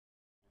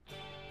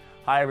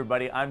Hi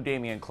everybody, I'm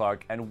Dameon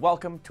Clarke, and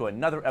welcome to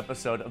another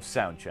episode of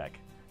SoundCheck.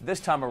 This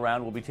time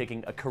around, we'll be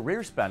taking a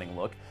career-spanning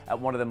look at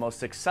one of the most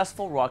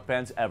successful rock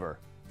bands ever,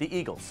 the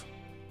Eagles.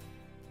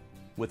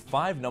 With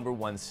 5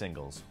 #1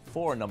 singles,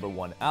 4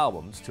 #1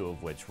 albums, 2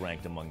 of which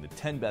ranked among the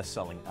 10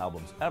 best-selling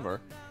albums ever,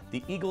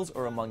 the Eagles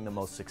are among the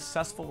most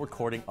successful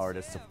recording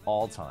artists of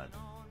all time.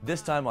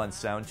 This time on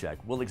SoundCheck,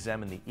 we'll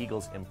examine the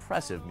Eagles'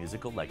 impressive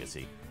musical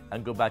legacy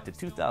and go back to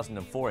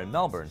 2004 in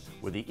Melbourne,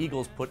 where the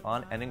Eagles put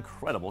on an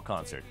incredible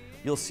concert.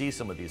 You'll see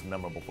some of these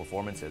memorable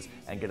performances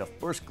and get a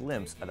first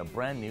glimpse at a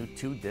brand new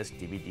 2-disc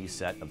DVD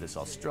set of this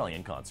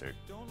Australian concert.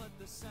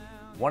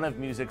 One of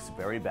music's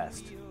very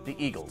best, the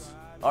Eagles,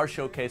 our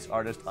showcase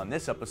artist on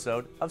this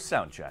episode of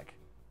SoundCheck.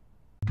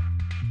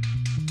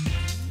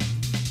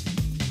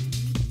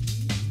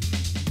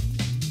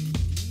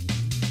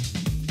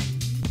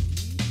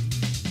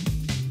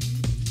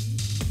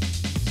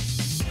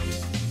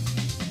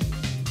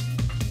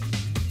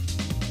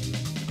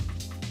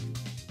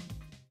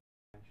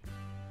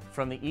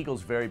 From the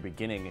Eagles' very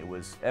beginning, it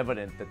was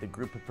evident that the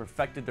group had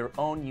perfected their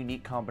own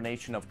unique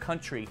combination of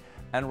country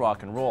and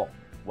rock and roll,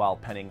 while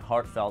penning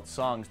heartfelt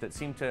songs that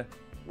seemed to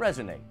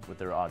resonate with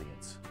their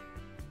audience.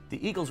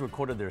 The Eagles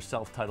recorded their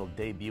self-titled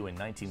debut in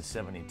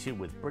 1972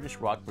 with British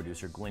rock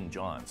producer Glyn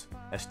Johns,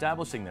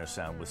 establishing their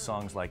sound with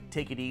songs like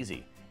Take It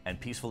Easy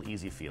and Peaceful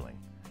Easy Feeling.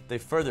 They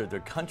furthered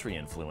their country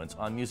influence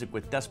on music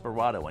with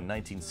Desperado in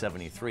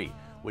 1973,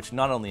 which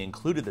not only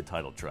included the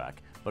title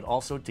track, but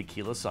also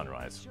Tequila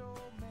Sunrise.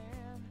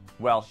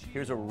 Well,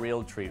 here's a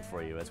real treat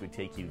for you as we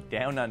take you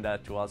down under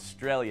to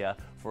Australia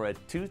for a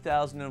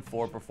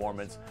 2004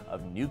 performance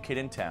of New Kid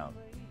in Town,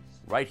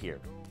 right here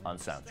on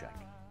SoundCheck.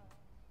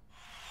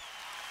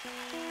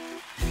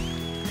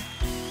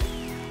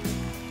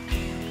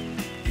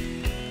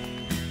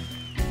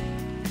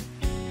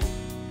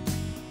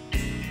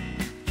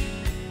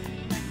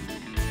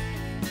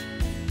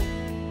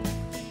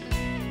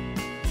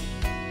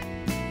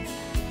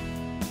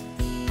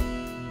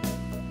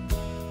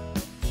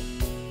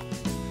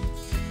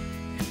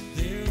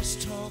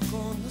 Talk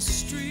on the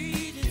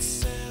street, it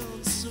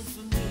sounds so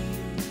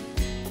familiar.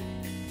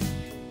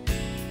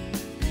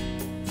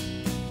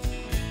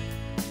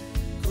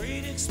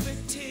 Great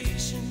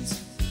expectations,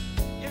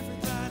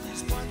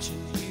 everybody's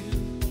watching you.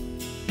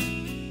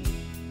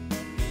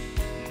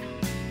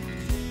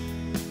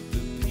 The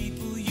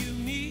people you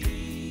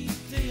meet,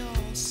 they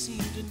all seem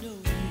to know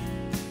you.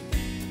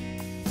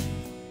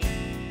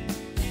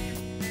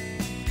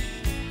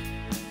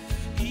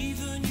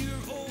 Even your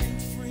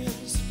old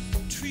friends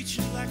treat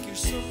you like you're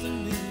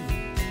something new.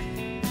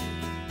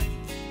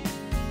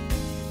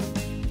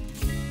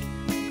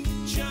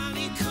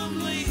 Johnny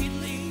come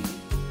lately,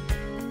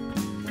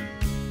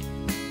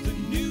 the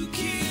new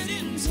kid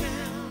in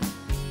town.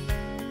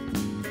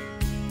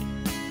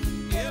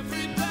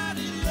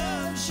 Everybody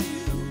loves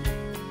you,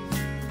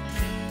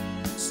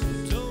 so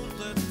don't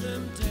let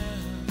them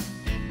down.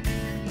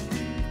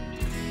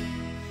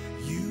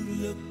 You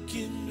look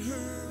in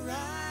her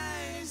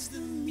eyes, the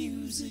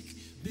music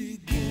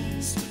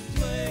begins to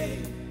play.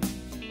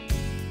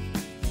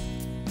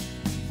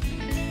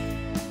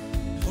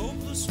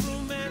 Hopeless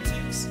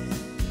romantics,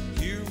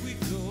 here we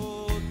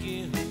go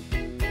again.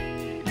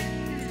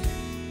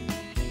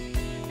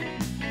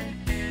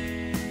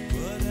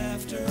 But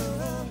after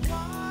a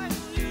while,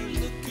 you're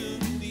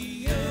looking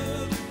the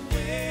other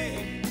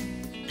way.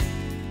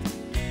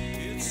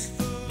 It's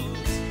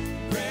those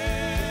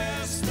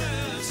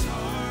restless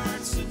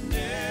hearts that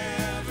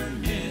never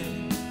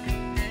mend.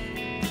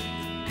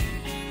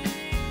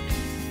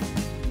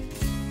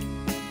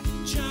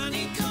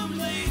 Johnny come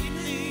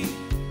lately,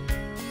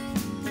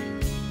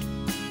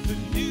 the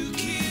new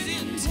kid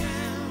in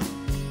town.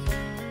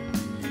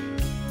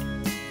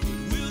 But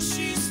will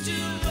she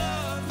still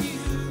love you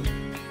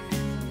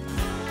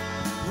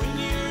when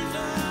you're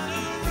not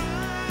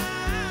around?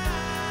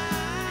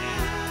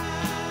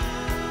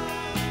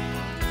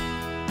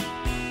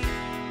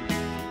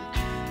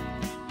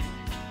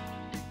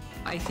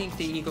 I think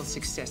the Eagles'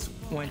 success,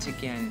 once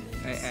again,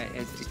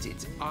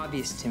 it's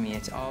obvious to me.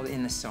 It's all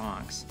in the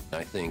songs.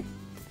 I think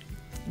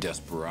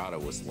Desperado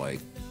was like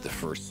the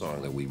first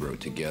song that we wrote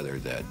together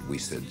that we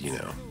said, you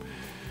know,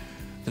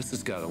 this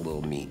has got a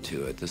little meat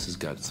to it. This has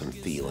got some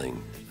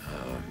feeling.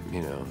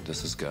 You know,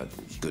 this has got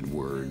good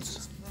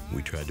words.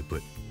 We tried to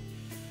put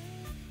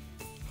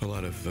a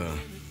lot of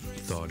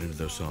thought into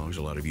those songs,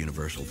 a lot of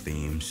universal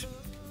themes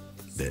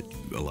that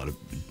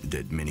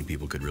many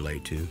people could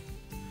relate to.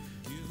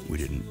 We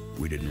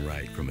didn't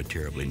write from a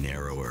terribly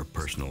narrow or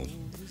personal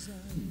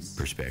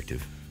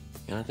perspective.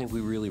 And I think we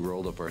really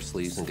rolled up our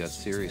sleeves and got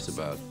serious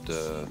about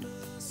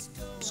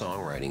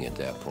songwriting at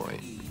that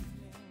point.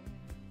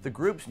 The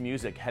group's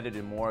music headed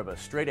in more of a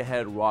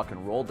straight-ahead rock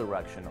and roll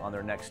direction on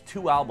their next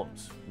 2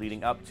 albums,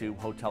 leading up to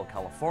Hotel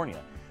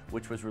California,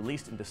 which was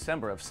released in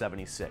December of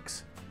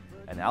 '76.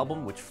 An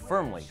album which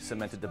firmly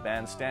cemented the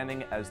band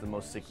standing as the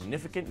most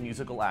significant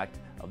musical act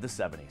of the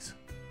 '70s.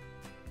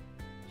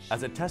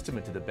 As a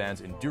testament to the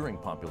band's enduring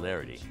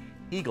popularity,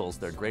 Eagles,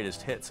 their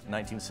greatest hits,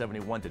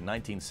 1971 to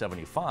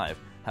 1975,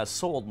 has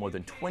sold more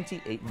than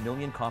 28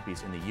 million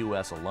copies in the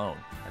US alone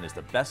and is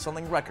the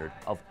best-selling record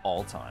of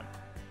all time.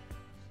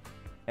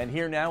 And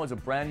here now is a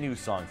brand new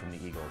song from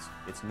the Eagles.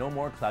 It's No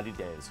More Cloudy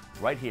Days,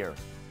 right here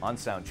on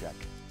SoundCheck.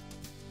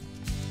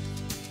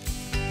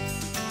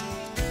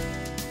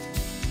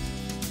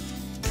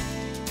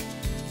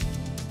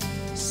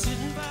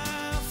 Sitting by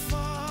a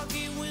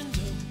foggy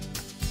window,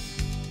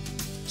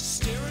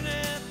 staring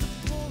at the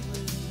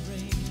pouring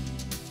rain,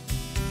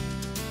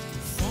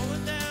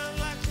 falling down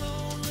like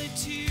lonely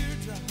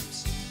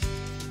teardrops,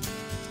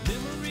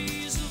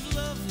 memories of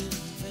love in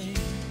vain.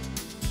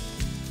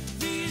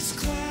 These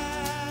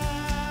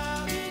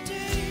cloudy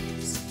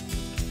days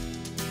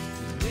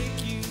make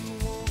you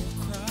wanna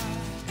cry.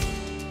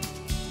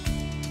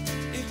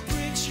 It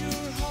breaks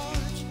your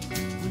heart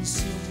when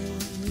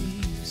someone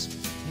leaves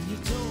and you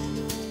don't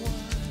know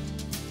why.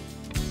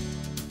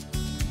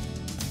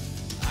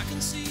 I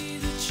can see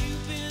that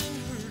you've been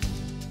hurting.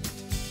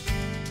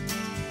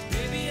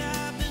 Baby,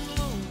 I've been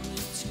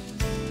lonely too.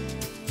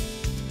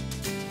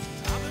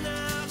 I've been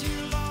out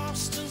here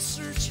lost and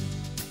searching,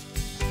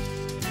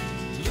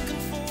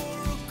 looking for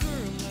a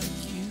girl like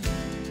you.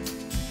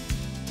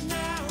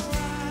 Now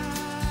I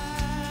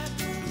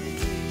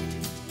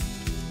believe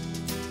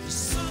the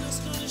sun is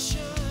gonna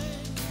shine.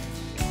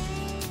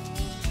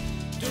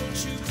 Don't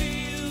you be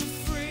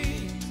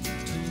afraid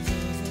to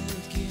love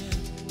again.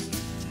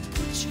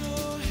 Put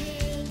your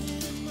hand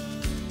in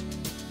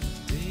mine,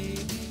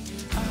 baby.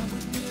 I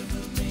would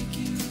never make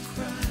you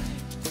cry.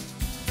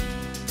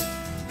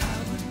 I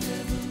would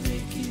never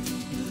make you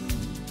blue.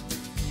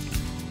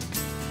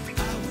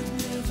 I would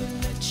never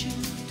let you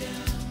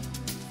down.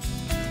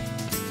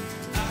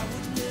 I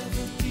would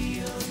never be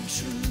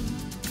untrue.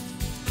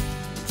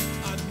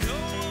 I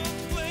know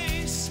a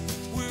place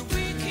where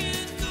we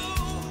can go,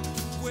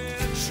 where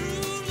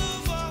true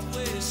love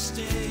always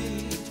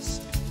stays.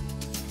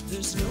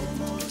 There's no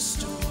more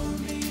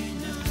stormy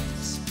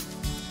nights,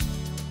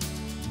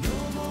 no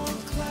more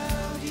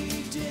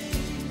cloudy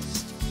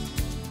days.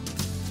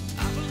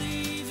 I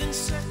believe in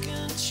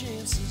second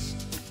chances.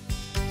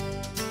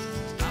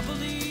 I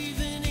believe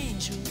in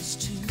angels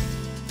too.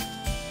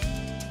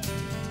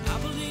 I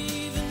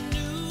believe in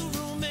new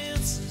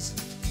romances.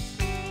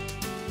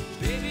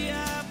 Baby,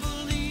 I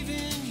believe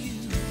in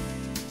you.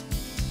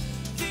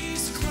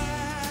 These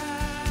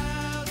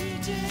cloudy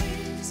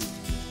days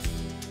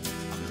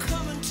are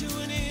coming to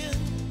an end,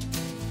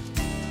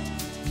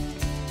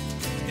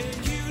 and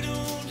you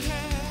don't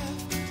have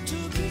to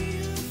be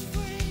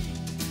afraid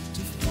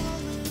to fall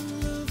in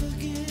love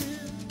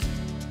again.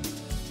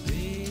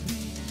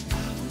 Baby, I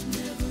would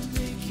never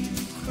make you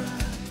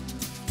cry.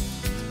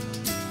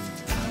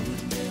 I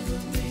would never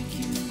make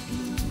you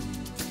blue.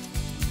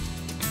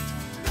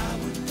 I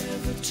would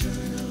never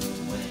turn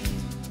away.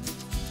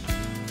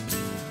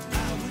 I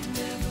would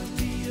never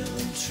be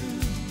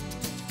untrue.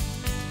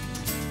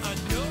 I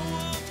know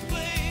a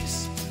place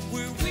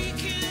where we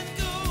can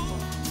go,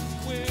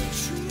 where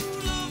true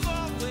love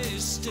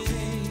always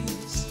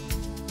stays.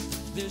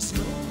 There's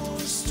no more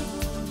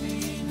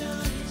stormy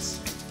nights,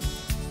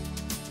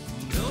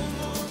 no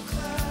more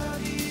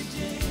cloudy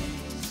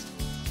days.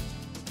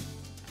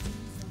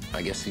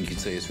 I guess you could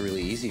say it's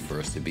really easy for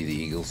us to be the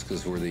Eagles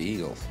because we're the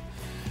Eagles.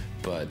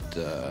 But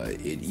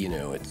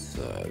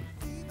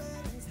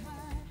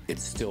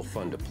it's still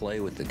fun to play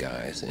with the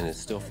guys, and it's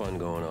still fun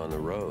going on the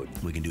road.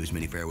 We can do as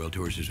many farewell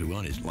tours as we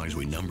want, as long as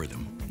we number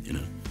them, you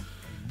know.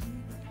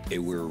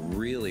 We're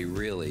really,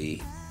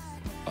 really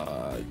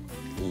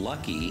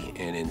lucky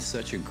and in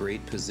such a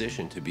great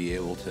position to be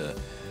able to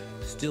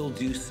still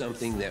do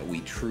something that we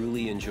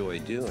truly enjoy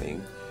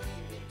doing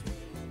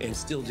and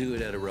still do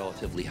it at a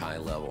relatively high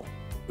level.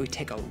 We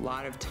take a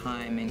lot of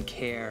time and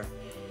care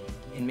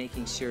in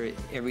making sure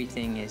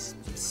everything is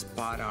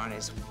spot on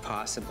as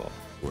possible.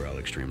 We're all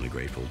extremely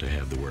grateful to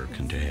have the work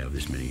and to have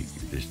this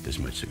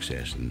much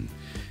success and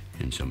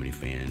so many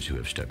fans who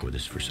have stuck with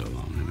us for so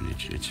long. I mean,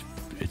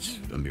 it's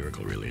a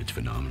miracle, really. It's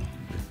phenomenal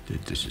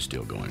that this is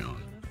still going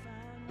on.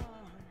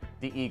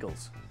 The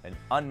Eagles, an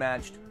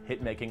unmatched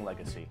hit-making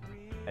legacy,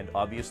 and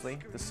obviously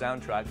the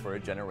soundtrack for a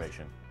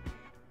generation.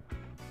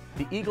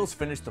 The Eagles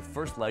finished the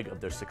first leg of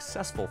their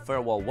successful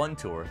Farewell 1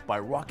 tour by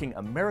rocking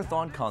a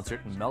marathon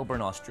concert in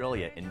Melbourne,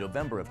 Australia in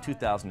November of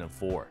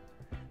 2004.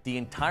 The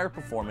entire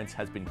performance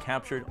has been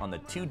captured on the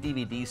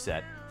 2-DVD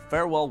set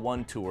Farewell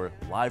 1 Tour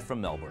Live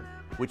from Melbourne,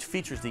 which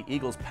features the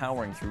Eagles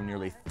powering through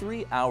nearly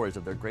 3 hours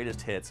of their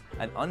greatest hits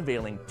and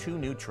unveiling 2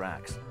 new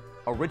tracks.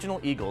 Original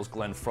Eagles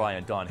Glenn Frey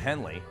and Don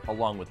Henley,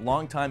 along with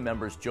longtime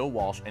members Joe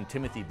Walsh and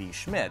Timothy B.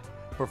 Schmidt,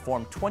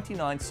 performed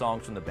 29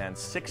 songs from the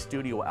band's 6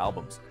 studio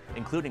albums,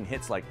 including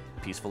hits like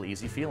Peaceful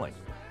Easy Feeling,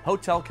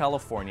 Hotel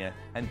California,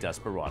 and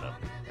Desperado.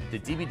 The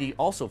DVD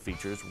also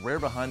features rare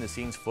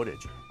behind-the-scenes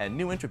footage and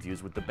new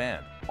interviews with the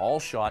band, all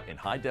shot in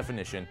high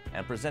definition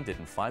and presented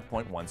in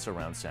 5.1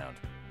 surround sound.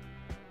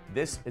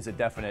 This is a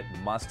definite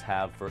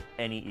must-have for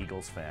any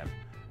Eagles fan.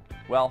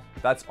 Well,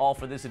 that's all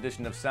for this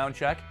edition of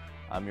SoundCheck.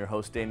 I'm your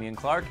host, Dameon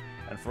Clarke,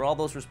 And for all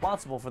those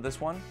responsible for this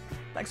one,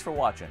 thanks for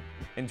watching.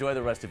 Enjoy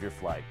the rest of your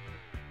flight.